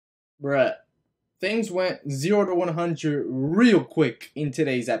Bruh, things went 0 to 100 real quick in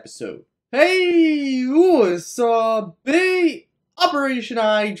today's episode. Hey, what's up, babe? Operation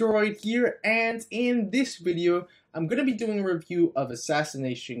iDroid here, and in this video, I'm going to be doing a review of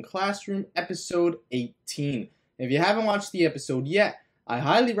Assassination Classroom episode 18. If you haven't watched the episode yet, I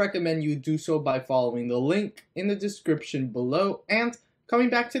highly recommend you do so by following the link in the description below and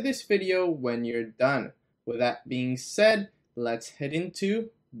coming back to this video when you're done. With that being said, let's head into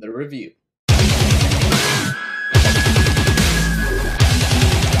the review.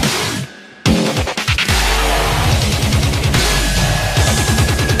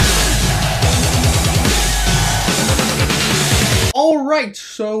 Alright,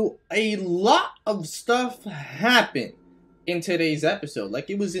 so a lot of stuff happened in today's episode. Like,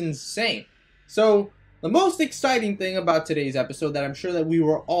 it was insane. So, the most exciting thing about today's episode that I'm sure that we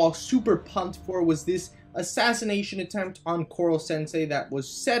were all super pumped for was this assassination attempt on Korosensei that was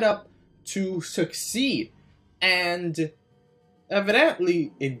set up to succeed, and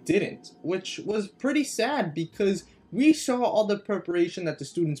evidently it didn't, which was pretty sad because we saw all the preparation that the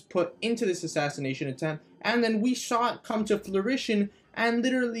students put into this assassination attempt, and then we saw it come to fruition and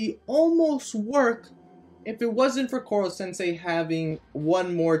literally almost work if it wasn't for Korosensei having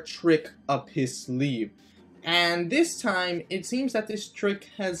one more trick up his sleeve. And this time, it seems that this trick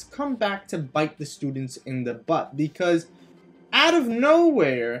has come back to bite the students in the butt, because out of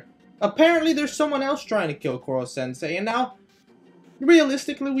nowhere, apparently there's someone else trying to kill Korosensei, and now,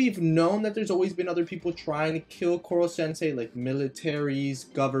 realistically, we've known that there's always been other people trying to kill Korosensei, like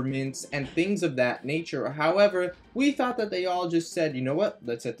militaries, governments, and things of that nature. However, we thought that they all just said, you know what,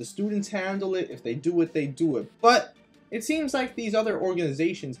 let's let the students handle it. If they do it, they do it. But it seems like these other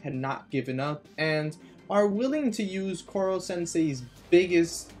organizations had not given up and are willing to use Korosensei's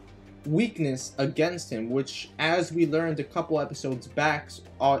biggest weakness against him, which, as we learned a couple episodes back,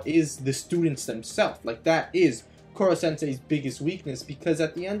 is the students themselves. Like, that is Korosensei's biggest weakness, because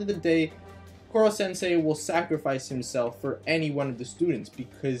at the end of the day, Korosensei will sacrifice himself for any one of the students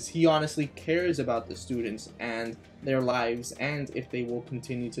because he honestly cares about the students and their lives and if they will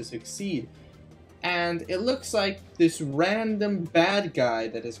continue to succeed. And it looks like this random bad guy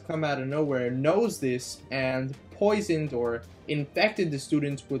that has come out of nowhere knows this and poisoned or infected the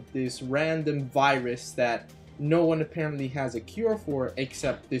students with this random virus that no one apparently has a cure for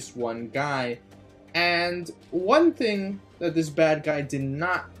except this one guy. And one thing that this bad guy did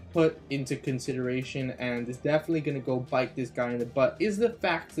not put into consideration, and is definitely going to go bite this guy in the butt, is the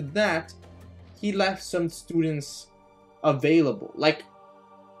fact that he left some students available. Like,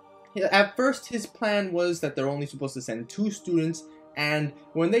 at first his plan was that they're only supposed to send 2 students, and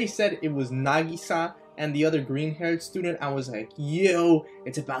when they said it was Nagisa and the other green-haired student, I was like, yo,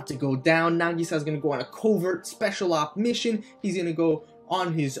 it's about to go down. Nagisa's going to go on a covert special op mission. He's going to go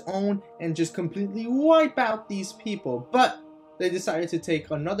on his own and just completely wipe out these people. But they decided to take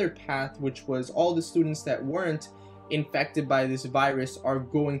another path, which was all the students that weren't infected by this virus are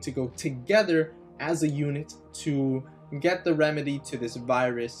going to go together as a unit to get the remedy to this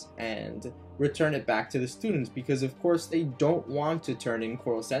virus and return it back to the students, because of course they don't want to turn in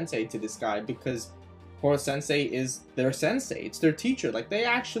Korosensei to this guy, because Korosensei is their sensei, it's their teacher. Like, they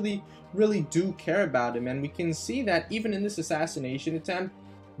actually really do care about him, and we can see that even in this assassination attempt,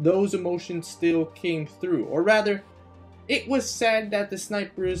 those emotions still came through. Or rather, it was said that the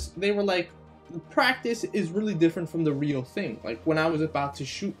snipers, they were like, practice is really different from the real thing. Like, when I was about to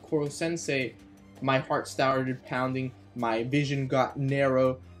shoot Korosensei, my heart started pounding, my vision got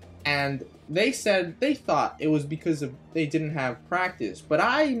narrow, and they said they thought it was because they didn't have practice. But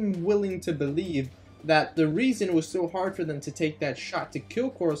I'm willing to believe that the reason it was so hard for them to take that shot to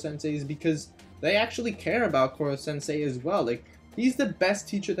kill Korosensei is because they actually care about Korosensei as well. Like, he's the best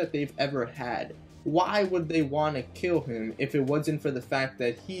teacher that they've ever had. Why would they want to kill him if it wasn't for the fact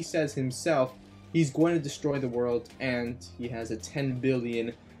that he says himself he's going to destroy the world and he has a 10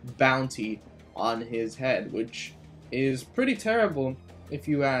 billion bounty on his head, which is pretty terrible if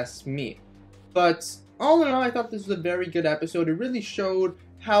you ask me. But all in all, I thought this was a very good episode. It really showed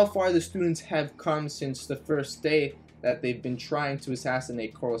how far the students have come since the first day that they've been trying to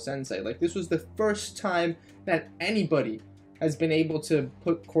assassinate Korosensei. Like, this was the first time that anybody has been able to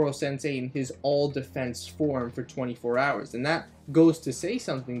put Korosensei in his all-defense form for 24 hours. And that goes to say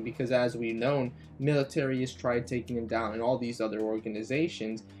something, because as we've known, military has tried taking him down in all these other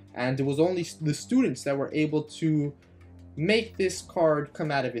organizations, and it was only the students that were able to make this card come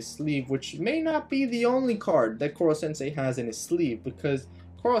out of his sleeve, which may not be the only card that Korosensei has in his sleeve, because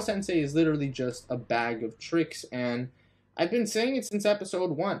Korosensei is literally just a bag of tricks, and I've been saying it since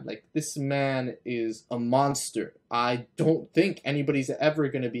episode 1. Like, this man is a monster. I don't think anybody's ever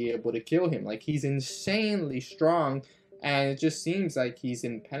going to be able to kill him. Like, he's insanely strong, and it just seems like he's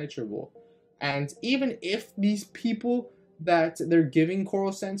impenetrable. And even if these people that they're giving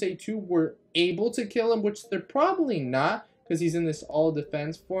Korosensei to were able to kill him, which they're probably not, because he's in this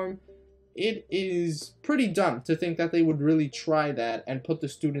all-defense form, it is pretty dumb to think that they would really try that and put the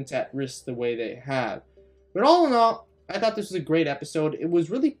students at risk the way they have. But all in all, I thought this was a great episode. It was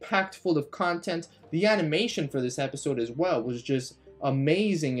really packed full of content. The animation for this episode as well was just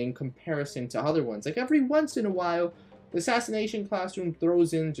amazing in comparison to other ones. Like, every once in a while, the Assassination Classroom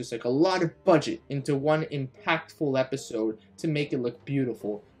throws in just like a lot of budget into one impactful episode to make it look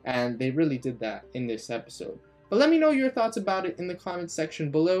beautiful. And they really did that in this episode. But let me know your thoughts about it in the comments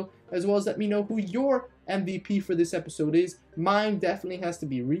section below, as well as let me know who your MVP for this episode is. Mine definitely has to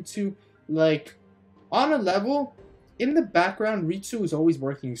be Ritsu. Like, on a level, in the background, Ritsu is always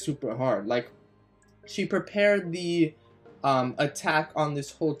working super hard. Like, she prepared the attack on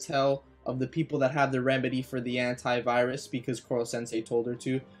this hotel of the people that have the remedy for the antivirus because Korosensei told her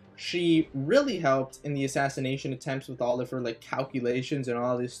to. She really helped in the assassination attempts with all of her like calculations and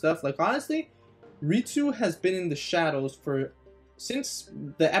all this stuff. Like, honestly, Ritsu has been in the shadows since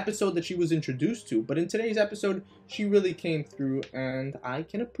the episode that she was introduced to, but in today's episode, she really came through, and I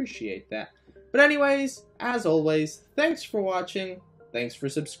can appreciate that. But anyways, as always, thanks for watching, thanks for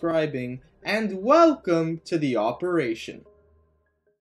subscribing, and welcome to the operation.